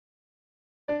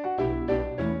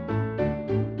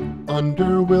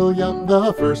Under William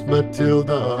I,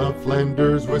 Matilda of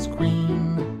Flanders was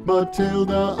queen.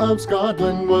 Matilda of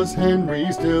Scotland was Henry,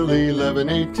 still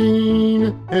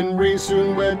 1118. Henry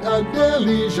soon wed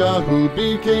Adelicia, who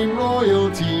became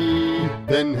royalty.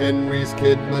 Then Henry's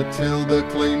kid Matilda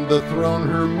claimed the throne,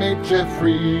 her mate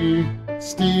Geoffrey.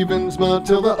 Stephen's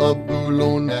Matilda of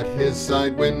Boulogne at his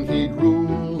side when he'd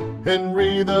rule.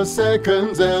 Henry II's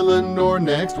Eleanor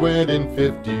next wed in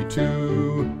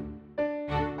 52.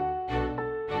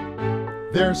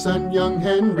 Their son young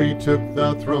Henry took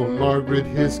the throne, Margaret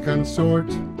his consort.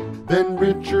 Then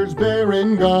Richard's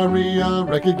Berengaria,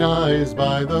 recognized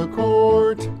by the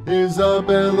court.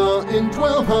 Isabella in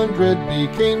 1200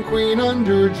 became queen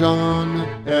under John.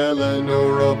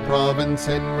 Eleanor of Provence,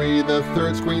 Henry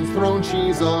III's queen's throne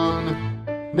she's on.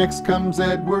 Next comes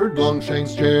Edward,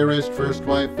 Longshanks' cherished first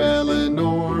wife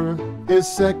Eleanor. His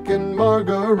second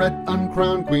Margaret,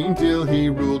 uncrowned queen till he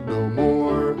ruled no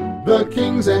more. The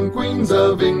kings and queens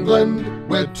of England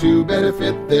wed to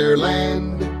benefit their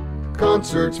land.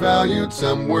 Consorts valued,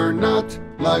 some were not,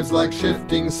 lives like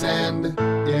shifting sand.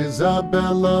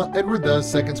 Isabella, Edward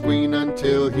II's queen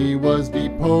until he was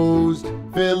deposed.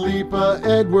 Philippa,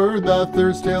 Edward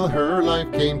III's till her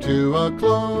life came to a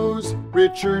close.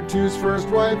 Richard II's first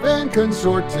wife and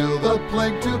consort till the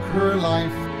plague took her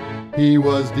life. He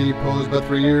was deposed but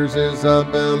 3 years,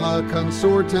 Isabella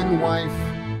consort and wife.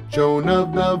 Joan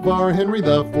of Navarre, Henry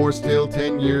IV, till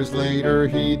 10 years later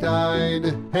he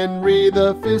died. Henry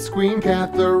V's Queen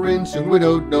Catherine, soon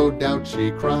widowed, no doubt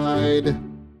she cried.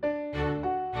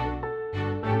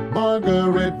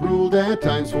 Margaret ruled at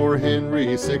times, for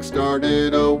Henry VI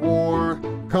started a war.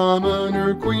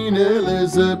 Commoner Queen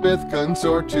Elizabeth,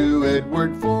 consort to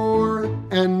Edward IV,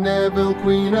 and Neville,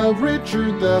 Queen of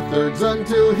Richard III's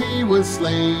until he was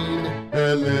slain.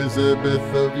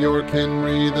 Elizabeth of York,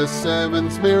 Henry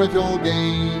VII's marital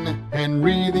gain.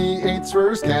 Henry VIII's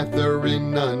first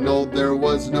Catherine annulled, there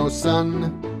was no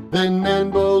son. Then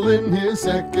Anne Boleyn his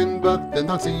second, but then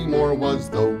thought Seymour was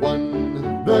the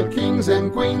one. The kings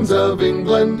and queens of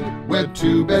England wed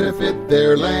to benefit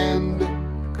their land.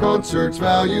 Consorts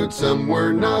valued, some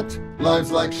were not,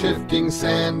 lives like shifting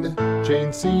sand.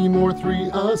 Jane Seymour 3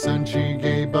 a son she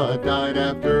gave, but died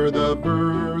after the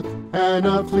birth. Anne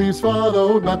of Cleves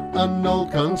followed, but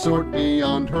annulled, consort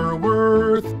beyond her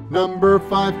worth. Number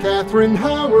 5 Catherine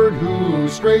Howard, who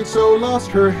strayed so lost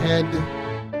her head.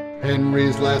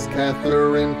 Henry's last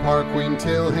Catherine, Park Queen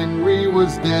till Henry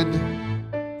was dead.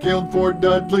 Guildford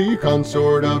Dudley,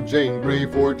 consort of Jane Grey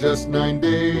for just 9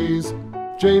 days.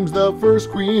 James the First,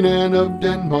 Queen Anne of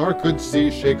Denmark, could see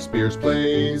Shakespeare's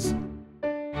plays.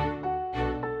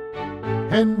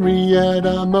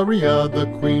 Henrietta Maria the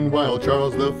Queen, while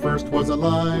Charles I was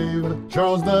alive.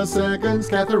 Charles II's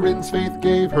Catherine's faith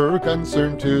gave her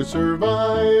concern to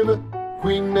survive.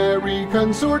 Queen Mary,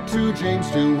 consort to James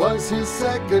II, was his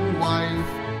second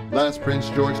wife. Last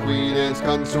Prince George, Queen Anne's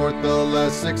consort, the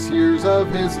last 6 years of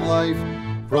his life.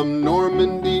 From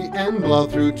Normandy and Blois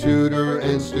through Tudor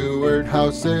and Stuart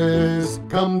houses,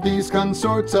 come these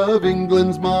consorts of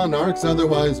England's monarchs,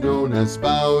 otherwise known as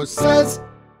spouses.